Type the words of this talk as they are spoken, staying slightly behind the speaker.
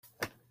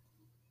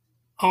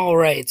All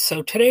right,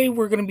 so today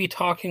we're going to be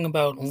talking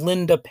about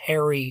Linda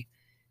Perry,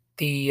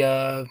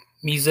 the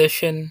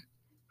musician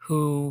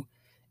who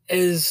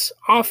is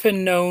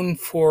often known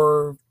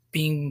for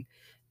being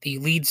the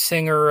lead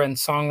singer and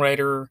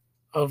songwriter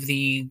of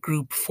the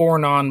group Four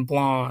Non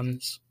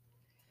Blondes.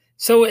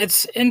 So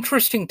it's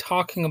interesting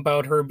talking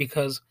about her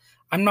because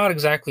I'm not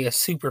exactly a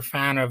super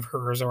fan of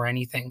hers or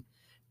anything,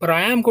 but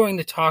I am going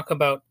to talk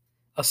about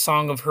a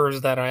song of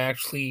hers that I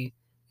actually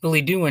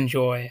really do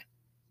enjoy,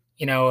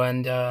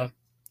 and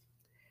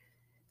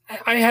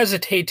I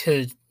hesitate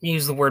to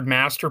use the word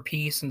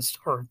masterpiece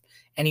or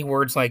any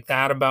words like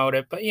that about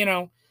it, but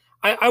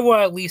I will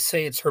at least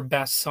say it's her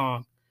best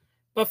song.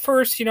 But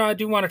first, I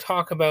do want to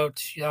talk about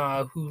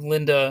who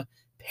Linda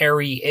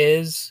Perry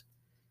is,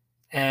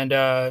 and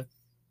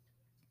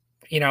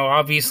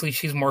obviously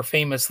she's more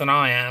famous than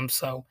I am,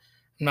 so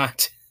I'm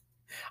not.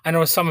 I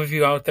know some of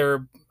you out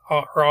there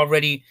are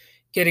already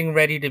getting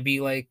ready to be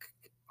like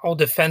all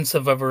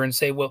defensive of her and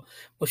say, well,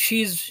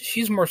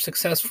 she's more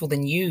successful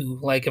than you.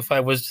 Like if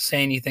I was to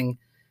say anything,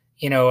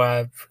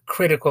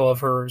 critical of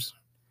hers.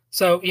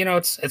 So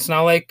it's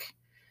not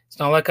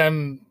like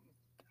I'm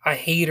a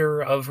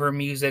hater of her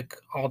music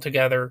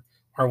altogether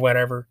or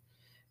whatever.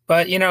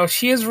 But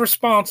she is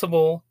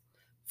responsible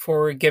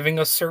for giving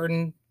us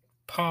certain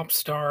pop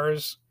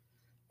stars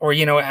or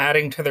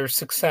adding to their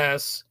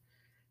success.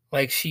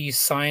 Like she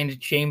signed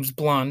James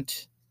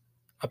Blunt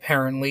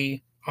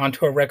apparently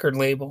onto a record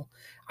label.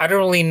 I don't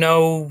really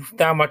know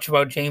that much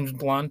about James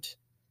Blunt,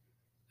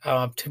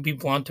 to be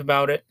blunt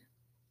about it.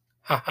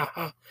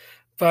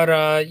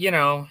 But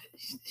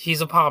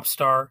he's a pop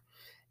star,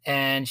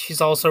 and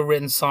she's also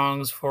written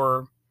songs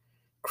for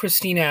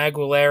Christina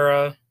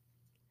Aguilera,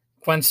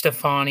 Gwen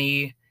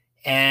Stefani,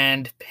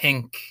 and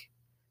Pink.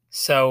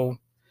 So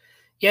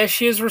yeah,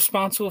 she is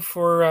responsible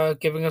for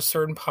giving us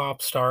certain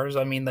pop stars.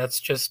 I mean, that's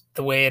just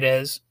the way it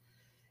is.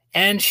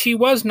 And she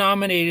was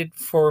nominated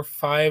for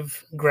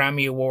 5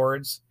 Grammy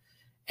Awards,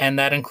 and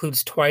that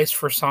includes twice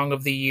for Song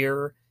of the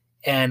Year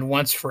and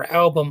once for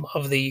Album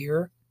of the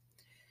Year.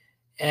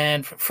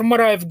 And from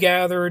what I've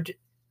gathered,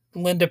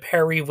 Linda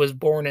Perry was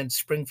born in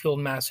Springfield,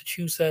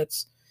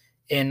 Massachusetts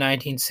in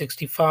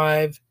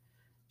 1965.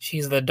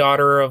 She's the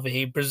daughter of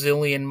a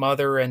Brazilian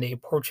mother and a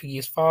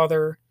Portuguese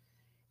father,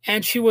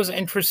 and she was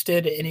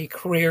interested in a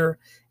career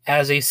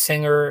as a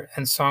singer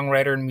and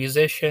songwriter and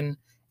musician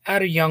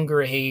at a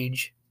younger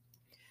age.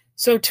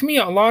 So to me,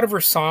 a lot of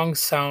her songs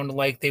sound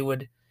like they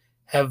would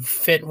have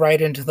fit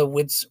right into the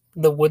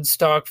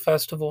Woodstock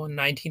Festival in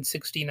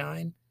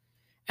 1969.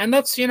 And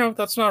that's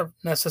not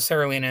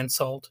necessarily an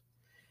insult.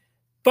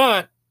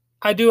 But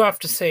I do have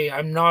to say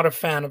I'm not a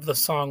fan of the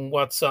song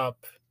What's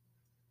Up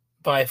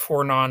by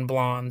Four Non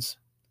Blondes.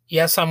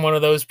 Yes, I'm one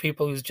of those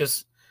people who's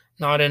just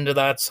not into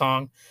that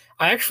song.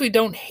 I actually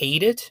don't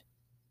hate it.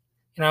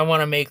 I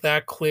want to make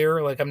that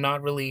clear. Like I'm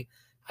not really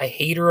a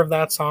hater of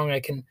that song. I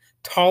can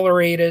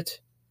tolerate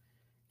it.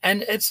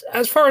 And it's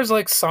as far as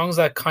like songs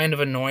that kind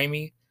of annoy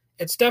me,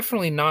 it's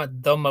definitely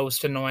not the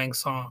most annoying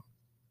song.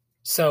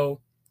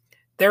 So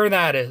there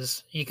that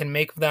is. You can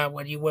make of that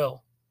what you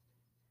will.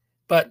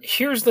 But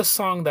here's the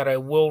song that I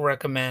will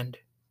recommend.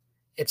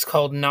 It's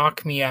called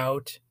Knock Me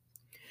Out,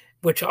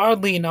 which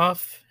oddly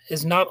enough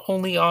is not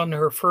only on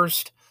her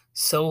first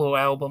solo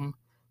album,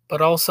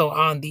 but also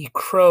on the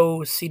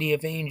Crow City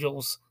of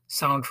Angels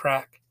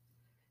soundtrack.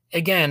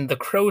 Again, the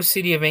Crow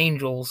City of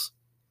Angels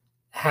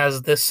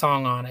has this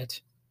song on it.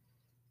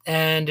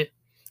 And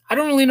I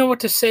don't really know what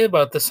to say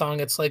about the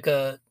song. It's like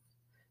a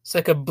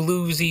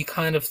bluesy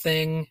kind of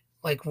thing,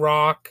 like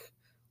rock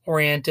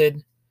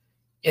oriented.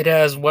 It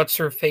has what's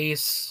her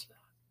face,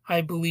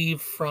 I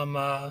believe from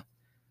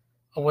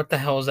what the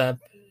hell is that?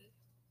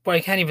 Boy, I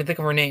can't even think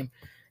of her name.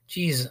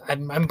 Jeez,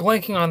 I'm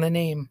blanking on the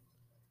name.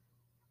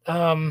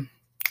 Um,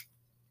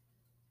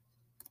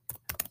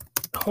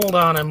 Hold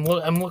on, I'm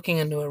looking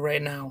into it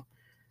right now.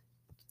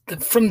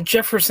 From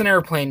Jefferson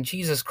Airplane.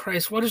 Jesus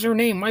Christ, what is her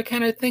name? Why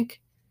can't I think?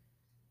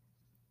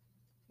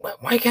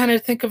 Why can't I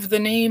think of the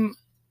name?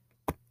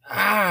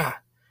 Ah,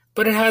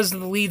 but it has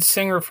the lead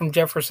singer from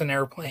Jefferson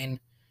Airplane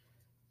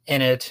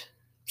in it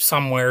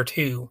somewhere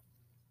too.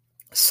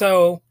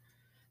 So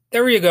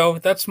there you go.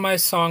 That's my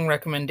song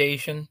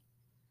recommendation.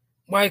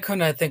 Why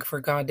couldn't I think of her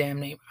goddamn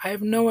name? I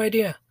have no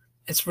idea.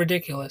 It's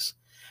ridiculous.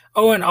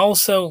 Oh, and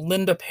also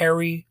Linda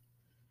Perry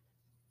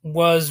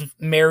was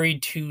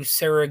married to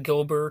Sarah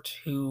Gilbert,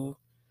 who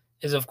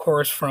is of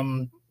course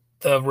from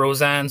the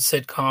Roseanne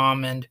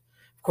sitcom and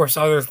of course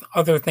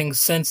other things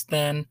since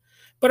then.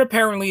 But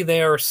apparently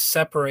they are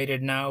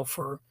separated now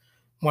for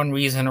one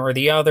reason or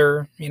the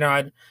other.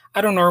 I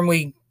don't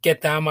normally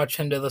get that much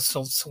into the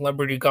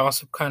celebrity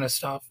gossip kind of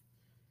stuff,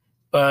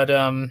 but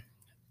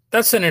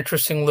that's an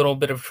interesting little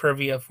bit of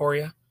trivia for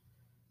you.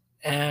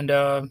 And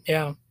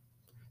yeah,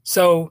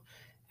 so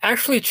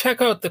actually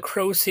check out the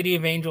Crow City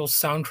of Angels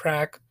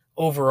soundtrack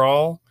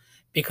overall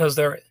because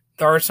there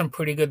are some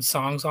pretty good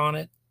songs on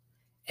it.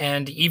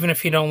 And even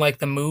if you don't like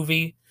the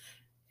movie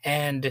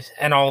and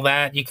all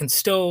that, you can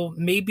still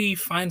maybe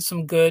find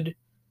some good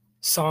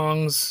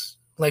songs.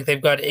 Like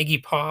they've got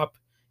Iggy Pop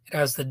It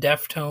has the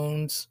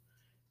Deftones.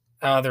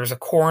 There's a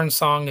Corn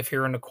song if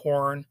you're into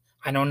Corn.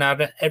 I know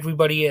not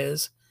everybody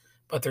is,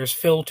 but there's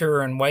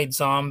Filter and White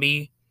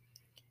Zombie.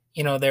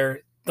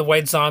 They're the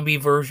White Zombie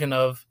version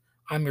of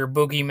I'm Your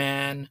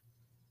Boogeyman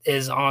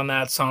is on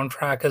that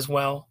soundtrack as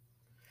well.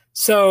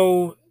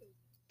 So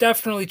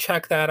definitely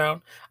check that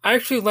out. I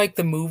actually like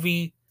the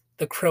movie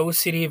The Crow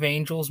City of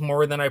Angels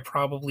more than I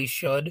probably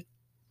should.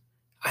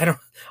 I don't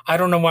I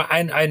don't know why.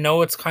 I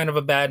know it's kind of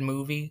a bad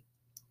movie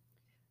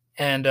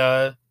and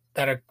that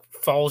it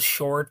falls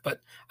short, but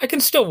I can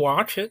still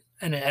watch it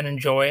and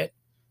enjoy it.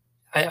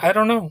 I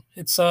don't know.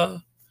 It's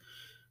one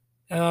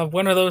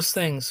of those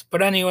things.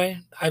 But anyway,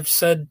 I've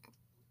said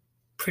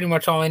pretty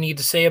much all I need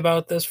to say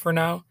about this for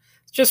now.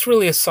 It's just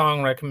really a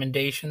song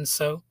recommendation,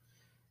 so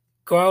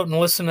go out and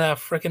listen to that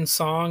frickin'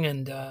 song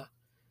and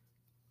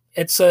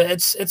it's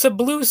a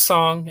blues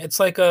song. It's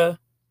a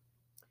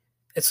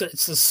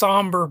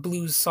somber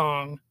blues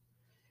song.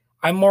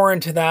 I'm more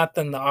into that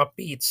than the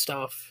upbeat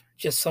stuff,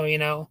 just so you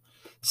know.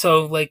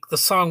 So like the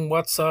song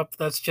What's Up,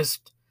 that's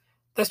just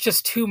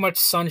too much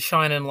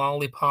sunshine and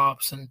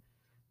lollipops and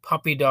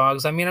puppy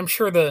dogs. I mean, I'm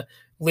sure the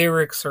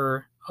lyrics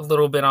are a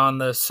little bit on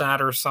the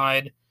sadder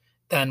side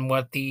than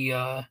what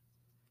the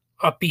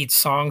upbeat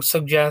song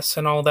suggests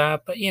and all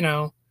that, but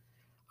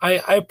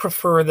I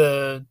prefer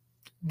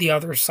the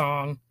other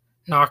song,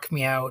 Knock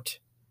Me Out,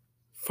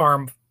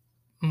 far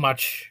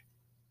much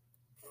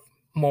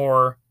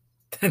more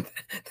than,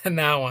 than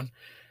that one.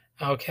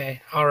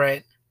 Okay, all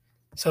right.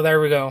 So there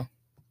we go.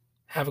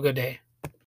 Have a good day.